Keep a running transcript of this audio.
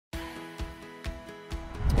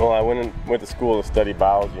Well, I went to school to study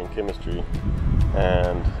biology and chemistry,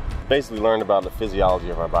 and basically learned about the physiology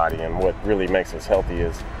of our body, and what really makes us healthy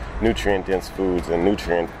is nutrient-dense foods and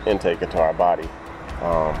nutrient intake into our body.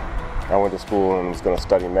 I went to school and was going to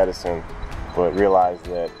study medicine, but realized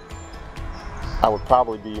that I would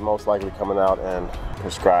probably be most likely coming out and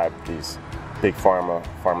prescribe these big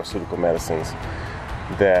pharmaceutical medicines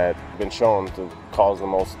that have been shown to cause the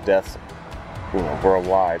most deaths,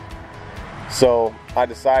 worldwide. So I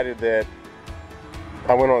decided that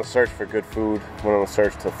I went on a search for good food, went on a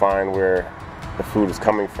search to find where the food is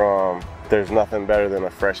coming from. There's nothing better than a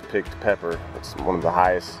fresh picked pepper. It's one of the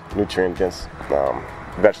highest nutrient dense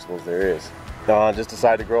vegetables there is. I just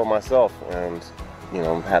decided to grow it myself, and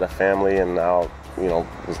had a family, and now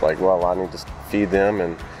was like, well, I need to feed them,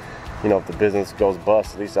 and if the business goes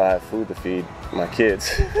bust, at least I have food to feed my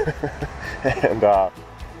kids. And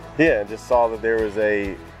yeah, just saw that there was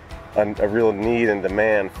a real need and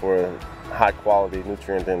demand for high quality,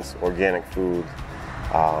 nutrient dense organic food,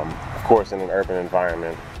 of course in an urban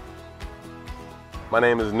environment. My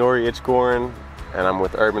name is Nuri Ichgorin, and I'm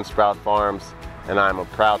with Urban Sprout Farms, and I'm a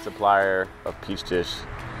proud supplier of PeachDish.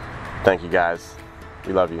 Thank you guys.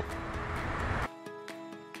 We love you.